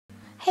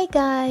Hey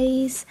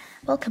guys,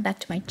 welcome back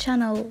to my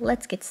channel.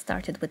 Let's get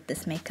started with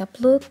this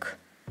makeup look.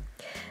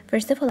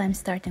 First of all, I'm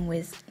starting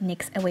with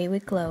NYX Away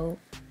with Glow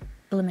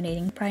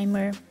Illuminating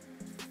Primer,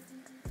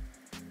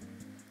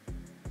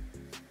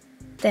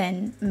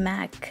 then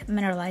MAC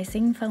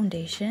Mineralizing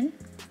Foundation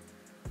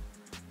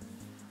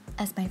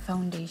as my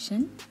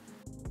foundation.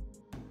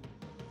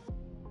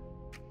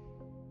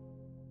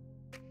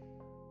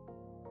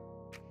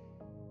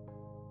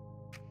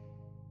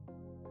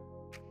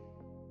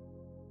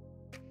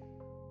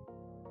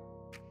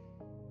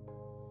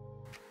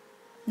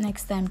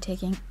 Next, I'm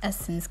taking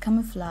Essence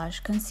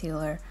Camouflage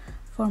Concealer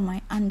for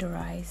my under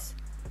eyes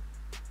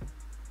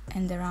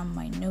and around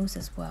my nose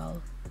as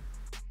well.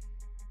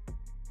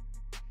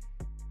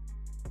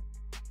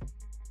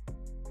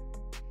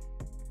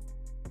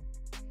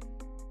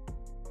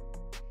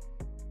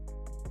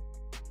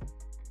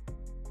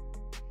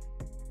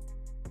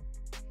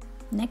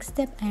 Next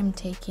step, I'm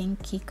taking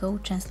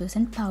xoxo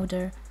Translucent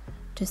Powder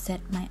to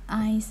set my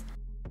eyes.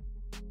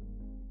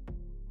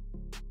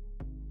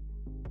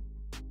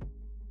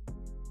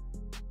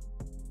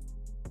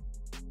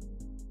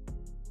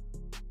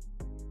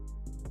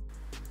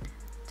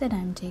 Then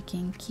I'm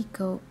taking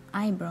xoxo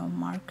Eyebrow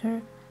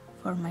Marker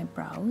for my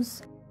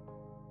brows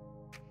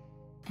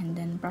and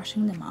then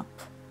brushing them up.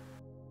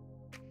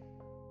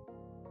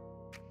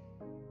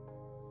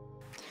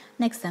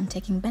 Next, I'm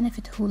taking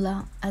Benefit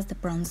Hoola as the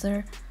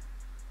bronzer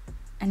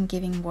and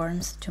giving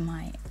warmth to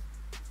my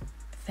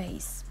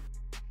face.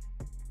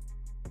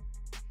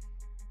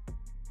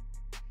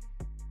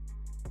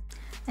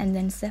 And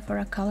then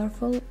Sephora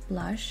Colorful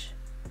Blush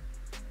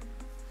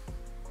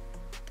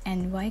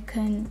and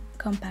Wycon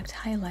Compact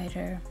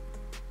Highlighter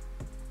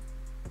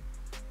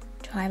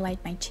to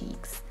highlight my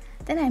cheeks.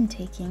 Then I'm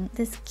taking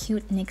this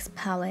cute NYX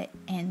palette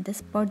and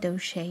this Bordeaux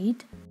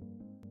shade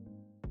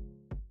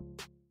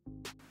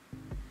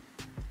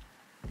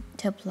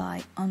to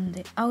apply on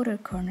the outer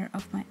corner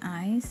of my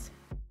eyes.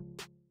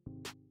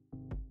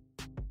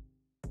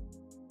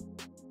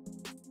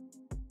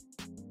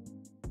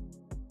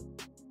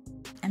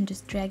 I'm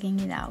just dragging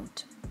it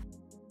out.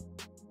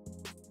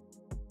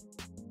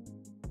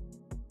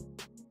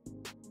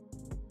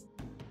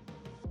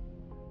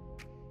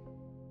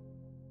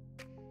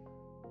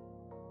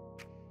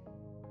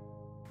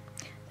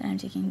 Then I'm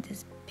taking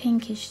this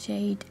pinkish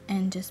shade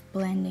and just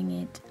blending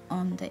it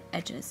on the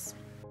edges.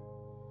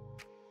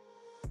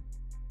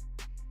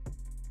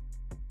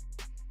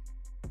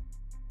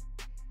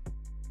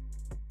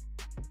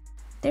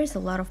 There's a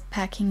lot of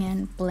packing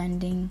and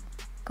blending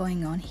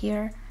going on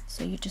here,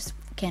 so you just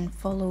can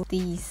follow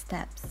these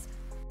steps.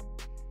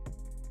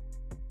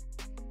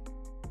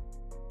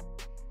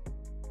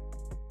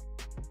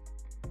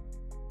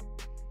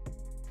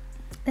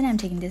 Then I'm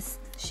taking this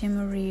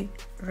shimmery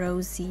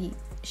rosy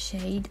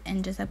shade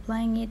and just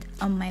applying it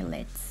on my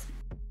lids.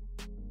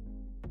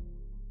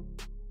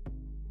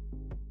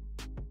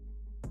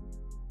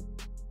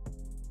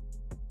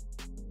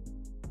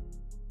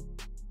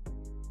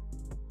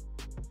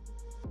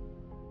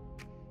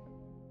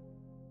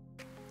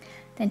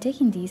 Then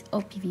taking this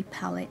OPV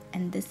palette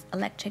and this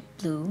electric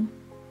blue,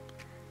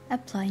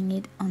 applying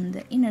it on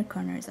the inner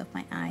corners of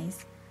my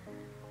eyes,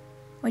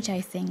 which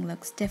I think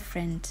looks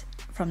different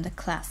from the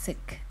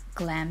classic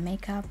glam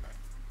makeup.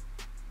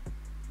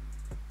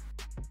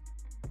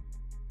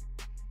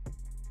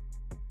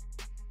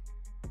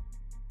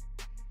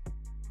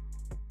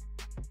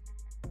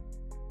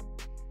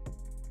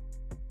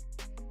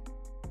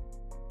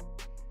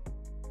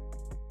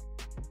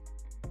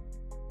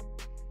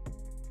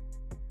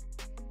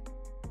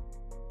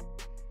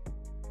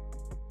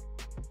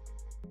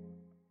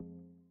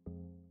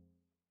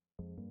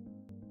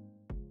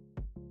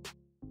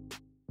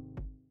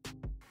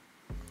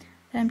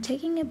 I'm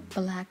taking a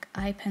black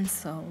eye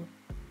pencil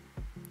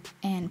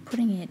and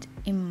putting it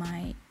in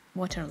my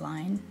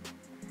waterline,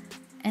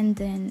 and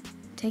then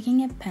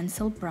taking a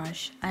pencil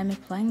brush, I'm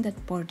applying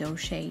that Bordeaux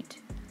shade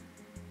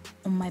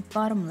on my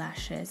bottom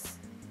lashes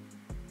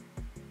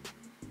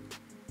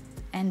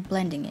and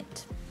blending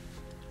it.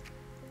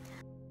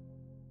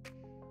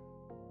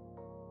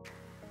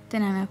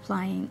 Then I'm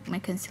applying my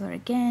concealer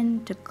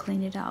again to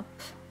clean it up.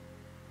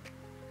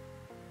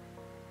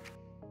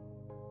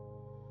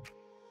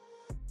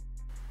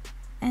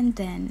 And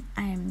then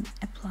I'm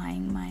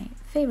applying my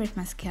favorite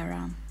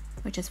mascara,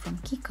 which is from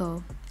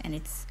xoxo, and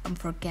it's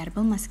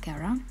Unforgettable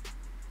Mascara,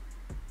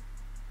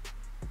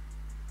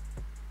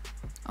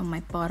 on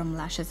my bottom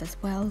lashes as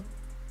well.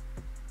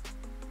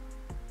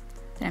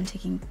 Then I'm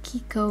taking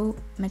xoxo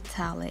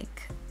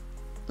Metallic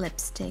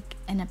lipstick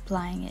and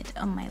applying it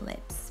on my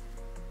lips.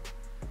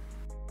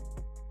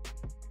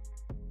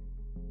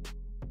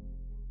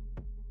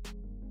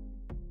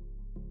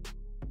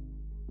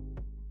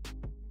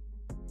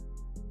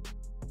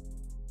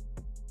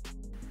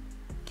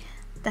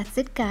 That's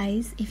it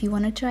guys. If you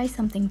want to try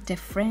something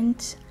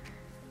different,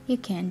 you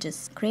can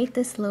just create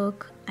this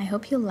look. I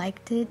hope you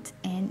liked it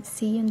and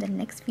see you in the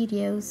next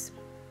videos.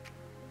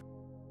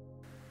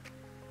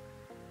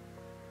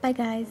 Bye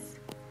guys.